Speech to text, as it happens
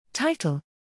Title: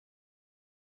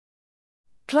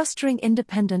 Clustering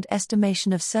Independent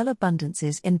Estimation of Cell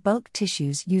Abundances in Bulk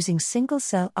Tissues Using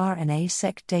Single-Cell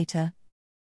RNA-seq Data.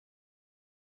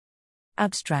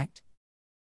 Abstract: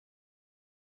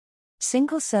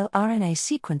 Single-cell RNA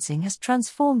sequencing has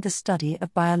transformed the study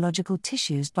of biological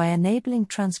tissues by enabling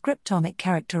transcriptomic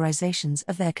characterizations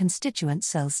of their constituent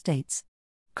cell states.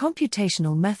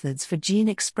 Computational methods for gene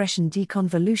expression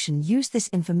deconvolution use this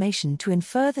information to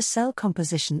infer the cell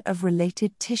composition of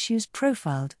related tissues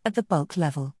profiled at the bulk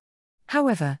level.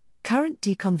 However, current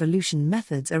deconvolution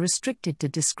methods are restricted to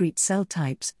discrete cell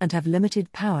types and have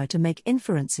limited power to make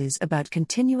inferences about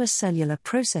continuous cellular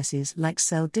processes like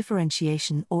cell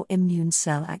differentiation or immune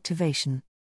cell activation.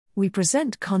 We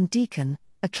present ConDecon,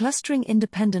 a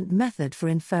clustering-independent method for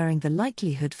inferring the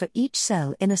likelihood for each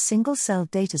cell in a single-cell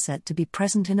dataset to be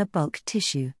present in a bulk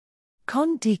tissue.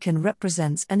 ConDecon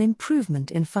represents an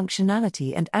improvement in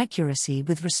functionality and accuracy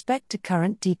with respect to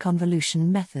current deconvolution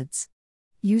methods.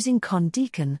 Using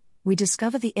ConDecon, we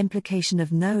discover the implication of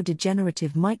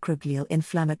neurodegenerative microglial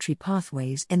inflammatory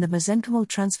pathways in the mesenchymal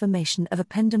transformation of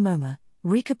ependymoma,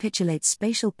 recapitulate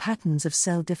spatial patterns of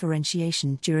cell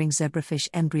differentiation during zebrafish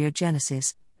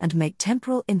embryogenesis, and make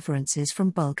temporal inferences from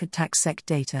bulk ATAC-seq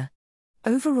data.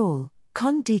 Overall,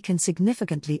 ConDecon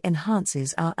significantly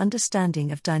enhances our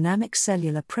understanding of dynamic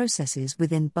cellular processes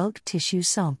within bulk tissue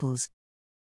samples.